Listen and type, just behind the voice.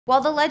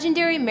While the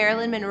legendary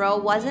Marilyn Monroe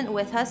wasn't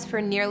with us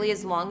for nearly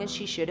as long as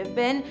she should have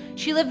been,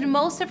 she lived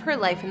most of her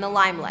life in the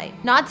limelight.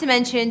 Not to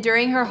mention,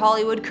 during her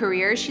Hollywood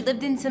career, she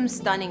lived in some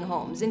stunning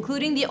homes,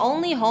 including the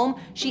only home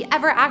she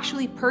ever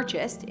actually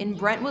purchased in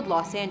Brentwood,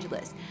 Los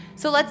Angeles.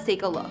 So let's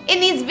take a look. In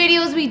these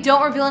videos, we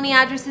don't reveal any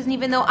addresses, and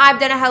even though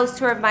I've done a house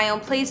tour of my own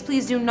place,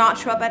 please do not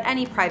show up at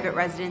any private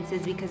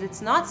residences because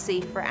it's not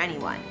safe for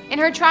anyone. In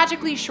her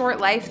tragically short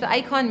life, the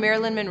icon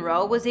Marilyn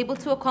Monroe was able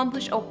to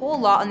accomplish a whole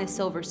lot on the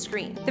silver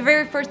screen. The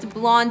very first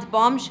blonde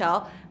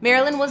bombshell,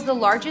 Marilyn was the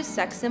largest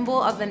sex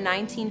symbol of the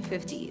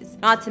 1950s.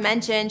 Not to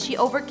mention, she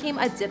overcame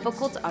a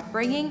difficult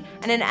upbringing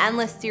and an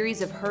endless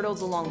series of hurdles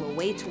along the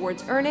way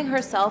towards earning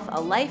herself a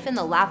life in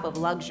the lap of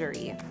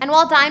luxury. And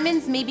while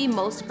diamonds may be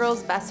most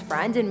girls' best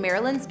friend, in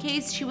Marilyn's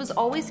case, she was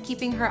always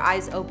keeping her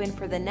eyes open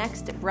for the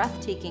next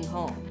breathtaking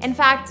home. In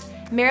fact,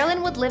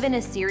 Marilyn would live in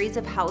a series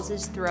of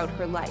houses throughout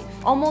her life,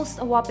 almost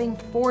a whopping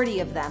 40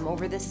 of them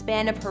over the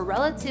span of her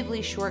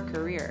relatively short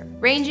career.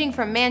 Ranging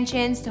from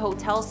mansions to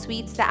hotel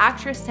suites, the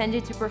actress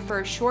tended to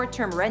prefer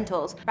short-term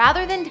rentals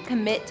rather than to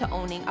commit to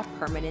owning a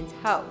permanent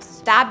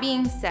house. That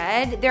being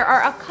said, there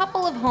are a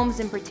couple of homes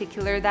in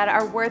particular that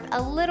are worth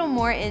a little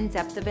more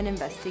in-depth of an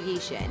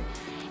investigation,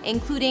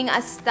 including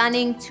a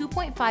stunning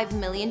 $2.5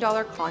 million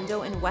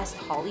condo in West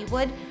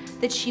Hollywood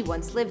that she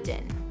once lived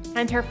in,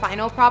 and her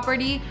final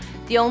property,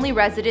 the only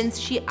residence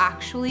she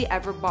actually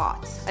ever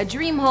bought. A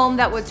dream home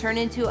that would turn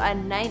into a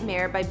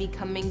nightmare by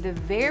becoming the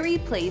very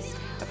place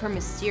of her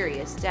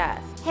mysterious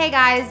death. Hey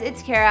guys,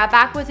 it's Kara,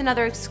 back with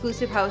another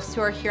exclusive house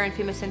tour here on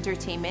Famous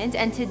Entertainment,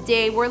 and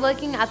today we're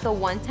looking at the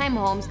one-time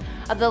homes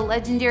of the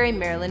legendary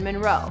Marilyn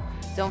Monroe.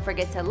 Don't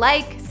forget to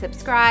like,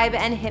 subscribe,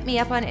 and hit me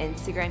up on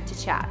Instagram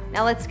to chat.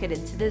 Now let's get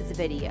into this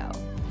video.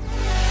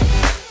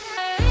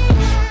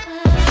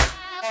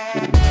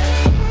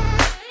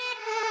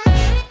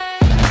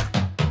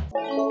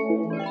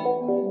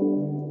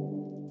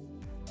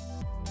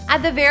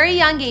 At the very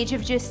young age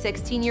of just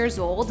 16 years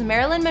old,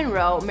 Marilyn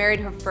Monroe married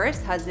her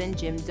first husband,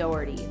 Jim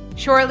Doherty.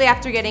 Shortly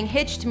after getting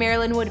hitched,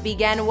 Marilyn would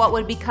begin what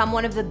would become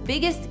one of the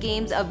biggest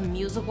games of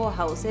musical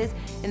houses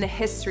in the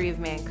history of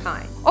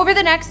mankind. Over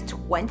the next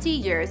 20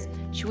 years,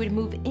 she would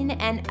move in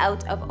and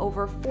out of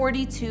over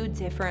 42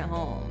 different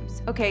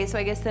homes. Okay, so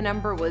I guess the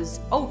number was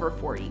over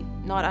 40,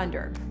 not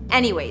under.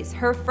 Anyways,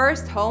 her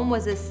first home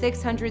was a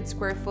 600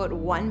 square foot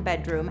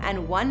one-bedroom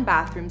and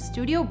one-bathroom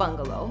studio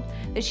bungalow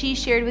that she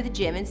shared with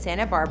Jim in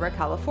Santa Barbara,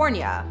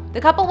 California.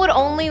 The couple would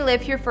only live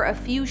here for a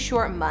few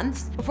short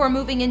months before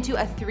moving into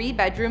a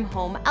three-bedroom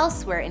home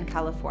elsewhere in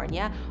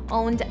California,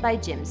 owned by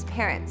Jim's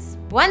parents.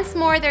 Once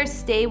more, their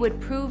stay would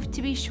prove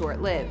to be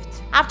short-lived.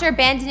 After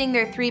abandoning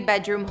their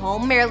three-bedroom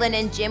home, Marilyn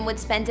and Jim would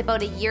spend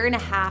about a year and a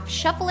half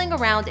shuffling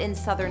around in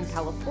Southern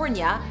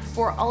California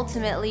before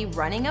ultimately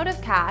running out of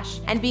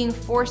cash and being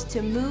forced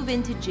to move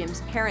into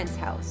Jim's parents'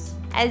 house.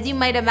 As you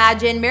might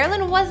imagine,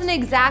 Marilyn wasn't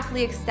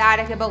exactly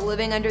ecstatic about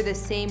living under the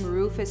same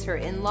roof as her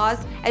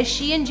in-laws, as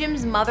she and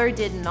Jim's mother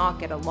did not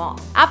get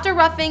along. After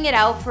roughing it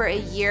out for a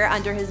year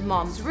under his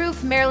mom's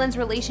roof, Marilyn's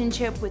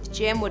relationship with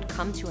Jim would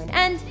come to an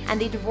end,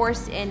 and they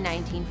divorced in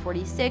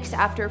 1946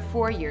 after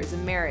 4 years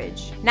of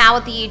marriage. Now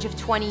at the age of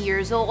 20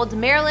 years old,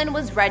 Marilyn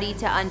was ready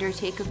to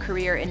undertake a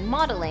career in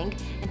modeling,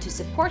 and to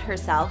support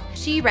herself,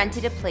 she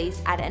rented a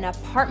place at an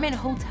apartment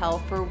hotel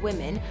for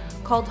women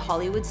called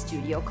Hollywood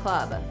Studio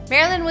Club.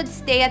 Marilyn would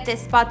stay at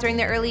this spot during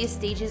the earliest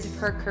stages of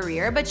her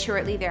career, but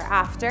shortly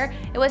thereafter,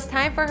 it was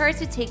time for her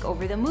to take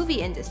over the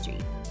movie industry.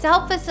 To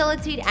help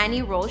facilitate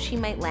any role she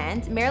might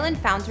land, Marilyn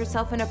found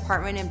herself an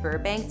apartment in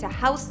Burbank to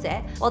house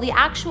sit while the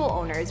actual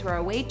owners were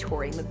away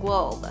touring the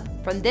globe.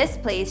 From this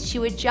place, she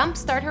would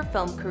jumpstart her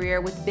film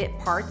career with bit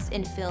parts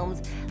in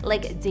films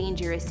like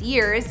Dangerous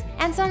Years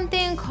and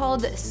something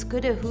called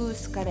Scudda-Hoo,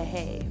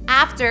 Scudda-Hey.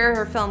 After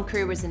her film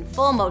career was in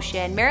full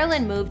motion,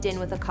 Marilyn moved in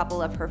with a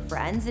couple of her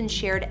friends and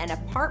shared an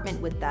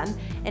apartment with them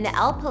in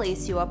El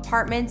Palacio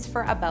Apartments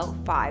for about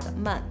 5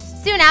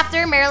 months. Soon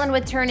after, Marilyn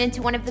would turn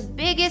into one of the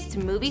biggest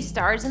movie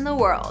stars in the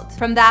world.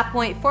 From that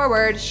point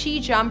forward,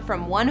 she jumped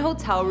from one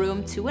hotel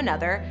room to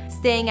another,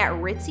 staying at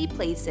ritzy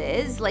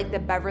places like the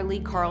Beverly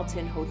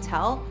Carlton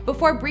Hotel,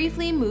 before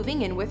briefly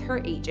moving in with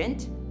her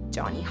agent,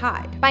 Johnny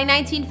Hyde. By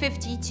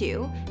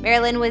 1952,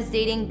 Marilyn was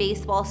dating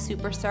baseball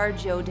superstar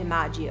Joe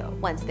DiMaggio.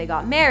 Once they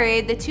got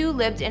married, the two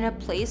lived in a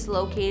place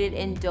located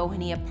in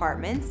Doheny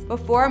Apartments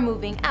before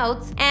moving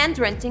out and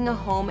renting a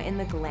home in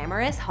the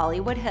glamorous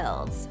Hollywood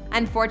Hills.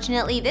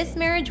 Unfortunately, this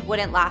marriage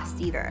wouldn't last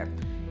either.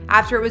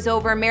 After it was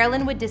over,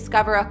 Marilyn would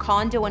discover a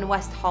condo in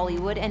West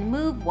Hollywood and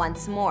move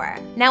once more.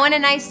 Now, in a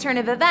nice turn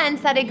of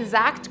events, that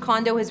exact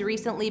condo has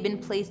recently been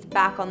placed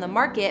back on the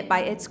market by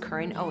its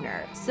current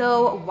owner.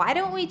 So why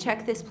don't we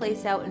check this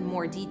place out in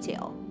more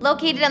detail?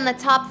 Located on the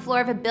top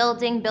floor of a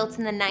building built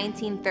in the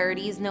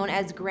 1930s known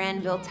as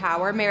Granville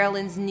Tower,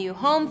 Marilyn's new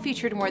home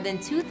featured more than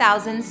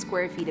 2,000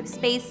 square feet of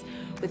space,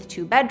 with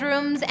 2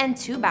 bedrooms and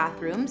 2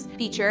 bathrooms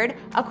featured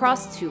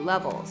across 2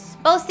 levels.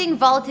 Boasting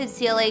vaulted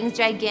ceilings,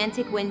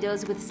 gigantic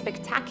windows with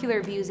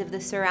spectacular views of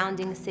the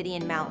surrounding city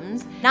and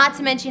mountains, not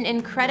to mention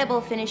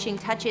incredible finishing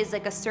touches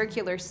like a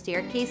circular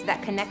staircase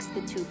that connects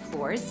the 2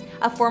 floors,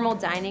 a formal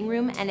dining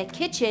room, and a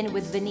kitchen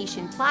with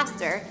Venetian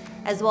plaster,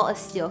 as well as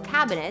steel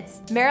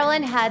cabinets,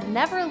 Marilyn had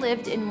never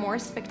lived in more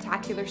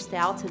spectacular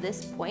style to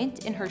this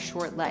point in her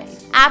short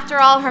life. After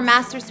all, her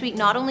master suite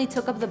not only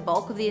took up the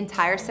bulk of the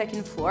entire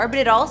 2nd floor, but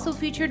it also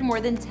featured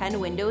more than 10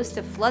 windows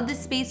to flood the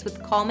space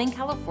with calming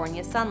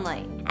California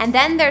sunlight. And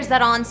then there's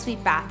that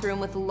ensuite bathroom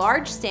with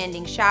large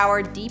standing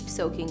shower, deep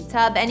soaking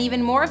tub, and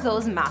even more of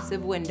those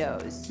massive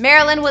windows.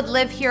 Marilyn would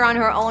live here on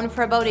her own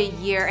for about a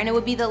year, and it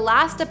would be the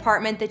last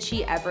apartment that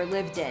she ever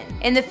lived in.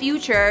 In the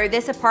future,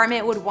 this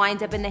apartment would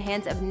wind up in the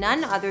hands of none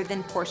other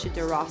than Portia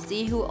de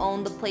Rossi, who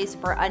owned the place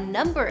for a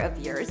number of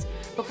years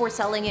before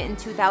selling it in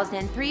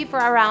 2003 for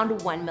around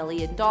 $1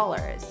 million.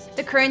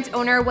 The current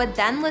owner would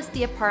then list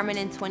the apartment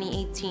in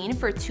 2018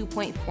 for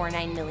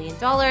 $2.49 million,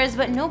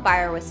 but no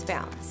buyer was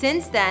found.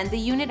 Since then, the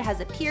unit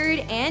has appeared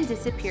and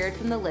disappeared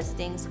from the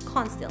listings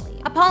constantly.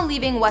 Upon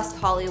leaving West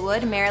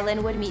Hollywood,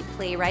 Marilyn would meet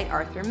playwright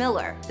Arthur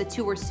Miller. The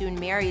two were soon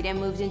married and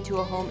moved into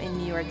a home in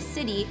New York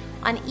City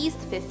on East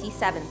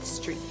 57th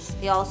Street.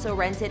 They also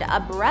rented a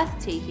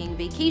breathtaking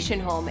vacation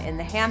home in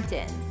the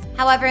Hamptons.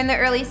 However, in the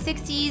early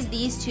 60s,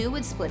 these two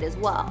would split as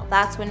well.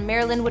 That's when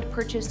Marilyn would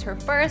purchase her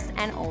first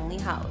and only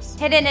house.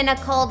 Hidden in a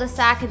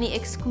cul-de-sac in the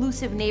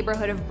exclusive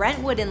neighborhood of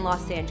Brentwood in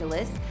Los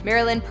Angeles,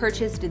 Marilyn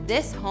purchased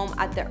this home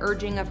at the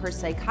urging of her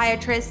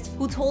psychiatrist,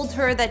 who told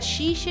her that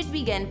she should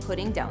begin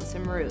putting down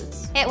some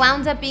roots. It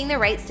wound up being the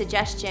right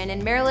suggestion,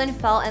 and Marilyn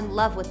fell in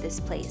love with this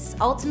place,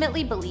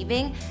 ultimately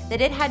believing that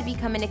it had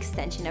become an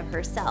extension of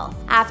herself.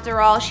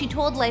 After all, she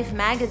told Life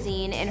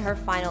magazine in her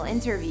final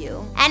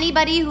interview,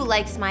 "Anybody who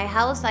likes my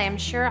house, I am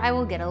sure I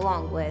will get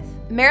along with."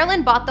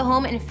 Marilyn bought the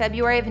home in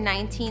February of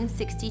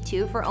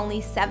 1962 for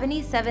only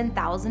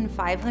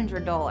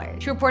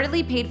 $77,500. She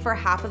reportedly paid for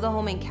half of the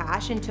home in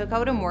cash and took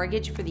out a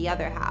mortgage for the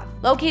other half.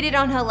 Located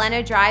on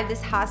Helena Drive,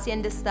 this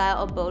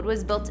hacienda-style abode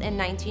was built in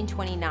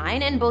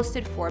 1929 and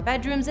boasted 4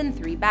 bedrooms and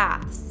 3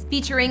 baths,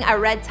 featuring a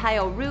red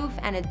tile roof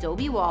and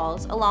adobe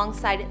walls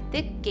alongside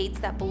thick gates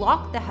that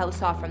block the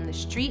house off from the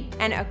street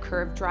and a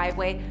curved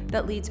driveway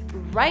that leads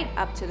right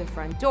up to the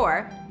front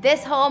door.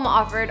 This home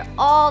offered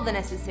all the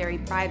necessary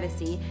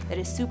privacy that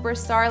a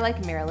superstar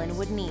like Marilyn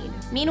would need.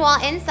 Meanwhile,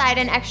 inside,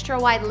 an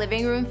extra-wide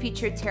living room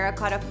featured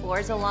terracotta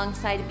floors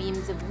alongside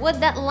beams of wood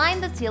that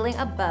lined the ceiling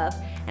above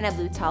and a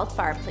blue-tiled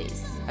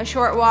fireplace. A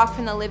short walk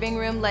from the living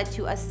room led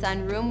to a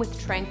sunroom with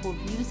tranquil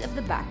views of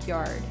the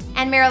backyard.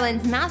 And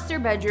Marilyn's master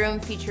bedroom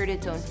featured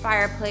its own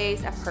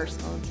fireplace, a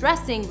personal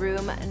dressing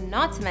room,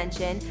 not to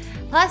mention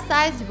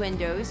plus-sized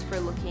windows for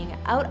looking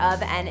out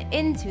of and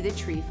into the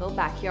tree-filled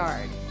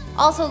backyard.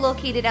 Also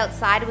located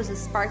outside was a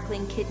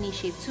sparkling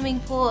kidney-shaped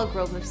swimming pool, a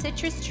grove of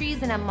citrus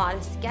trees, and a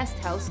modest guest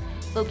house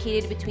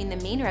located between the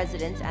main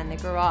residence and the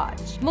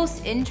garage.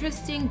 Most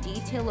interesting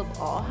detail of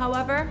all,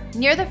 however,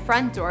 near the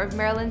front door of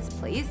Marilyn's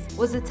place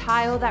was a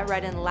tile that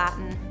read in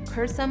Latin,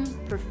 "Cursum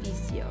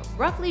Perficio."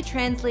 Roughly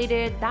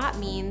translated, that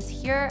means,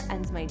 "Here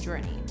ends my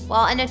journey."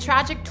 Well, in a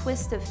tragic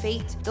twist of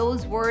fate,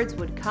 those words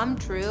would come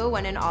true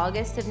when in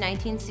August of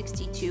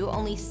 1962,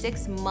 only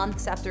 6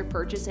 months after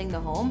purchasing the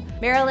home,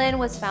 Marilyn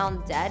was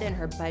found dead in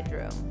her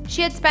bedroom.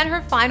 She had spent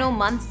her final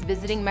months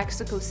visiting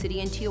Mexico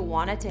City and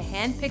Tijuana to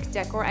handpick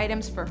decor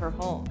items for her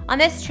home. On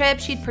this trip,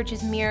 she'd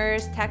purchased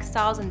mirrors,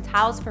 textiles, and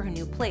towels for her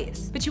new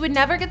place, but she would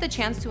never get the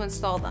chance to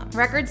install them.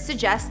 Records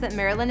suggest that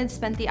Marilyn had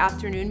spent the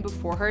afternoon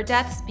before her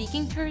death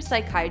speaking to her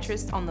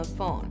psychiatrist on the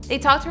phone. They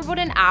talked for about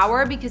an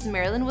hour because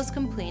Marilyn was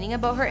complaining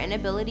about her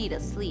inability to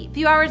sleep. A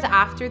few hours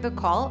after the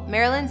call,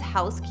 Marilyn's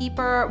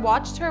housekeeper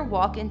watched her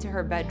walk into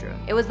her bedroom.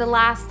 It was the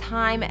last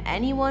time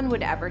anyone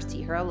would ever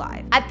see her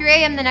alive. At 3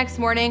 a.m. the next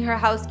morning, her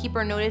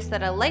housekeeper noticed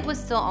that a light was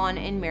still on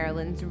in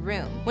Marilyn's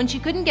room. When she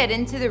couldn't get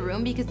into the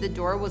room because the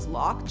door was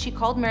locked, she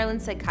called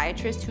Marilyn's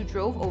psychiatrist, who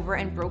drove over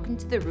and broke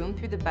into the room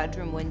through the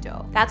bedroom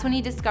window. That's when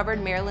he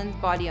discovered Marilyn's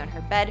body on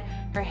her bed,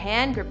 her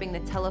hand gripping the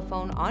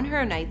telephone on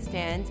her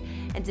nightstand,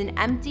 and an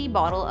empty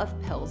bottle of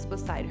pills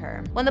beside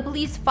her. When the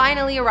police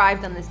finally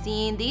arrived on the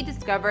scene, they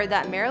discovered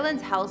that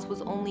Marilyn's house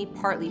was only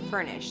partly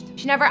furnished.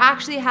 She never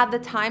actually had the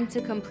time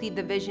to complete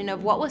the vision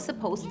of what was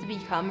supposed to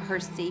become her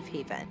safe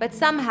haven, but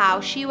somehow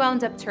she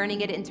wound up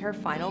turning it into her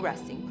final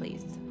resting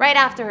place. Right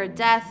after her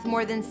death,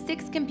 more than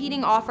 6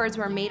 competing offers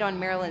were made on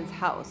Marilyn's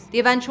house. The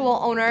eventual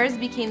owners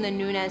became the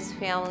Nunez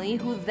family,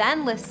 who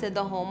then listed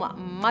the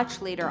home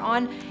much later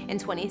on in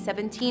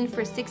 2017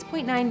 for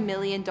 $6.9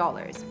 million.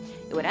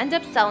 It would end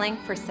up selling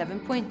for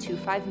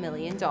 $7.25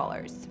 million.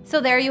 So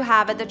there you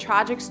have it, the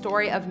tragic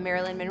story of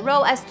Marilyn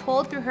Monroe as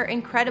told through her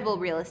incredible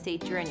real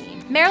estate journey.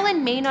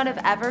 Marilyn may not have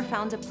ever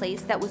found a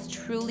place that was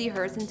truly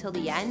hers until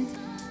the end,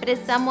 But as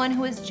someone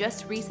who has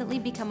just recently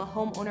become a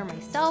homeowner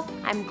myself,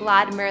 I'm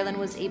glad Marilyn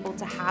was able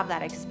to have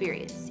that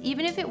experience,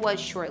 even if it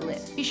was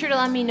short-lived. Be sure to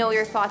let me know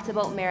your thoughts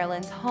about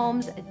Marilyn's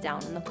homes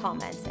down in the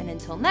comments. And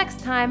until next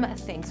time,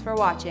 thanks for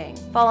watching.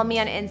 Follow me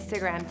on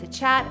Instagram to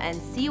chat,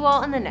 and see you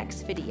all in the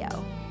next video.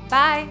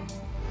 Bye!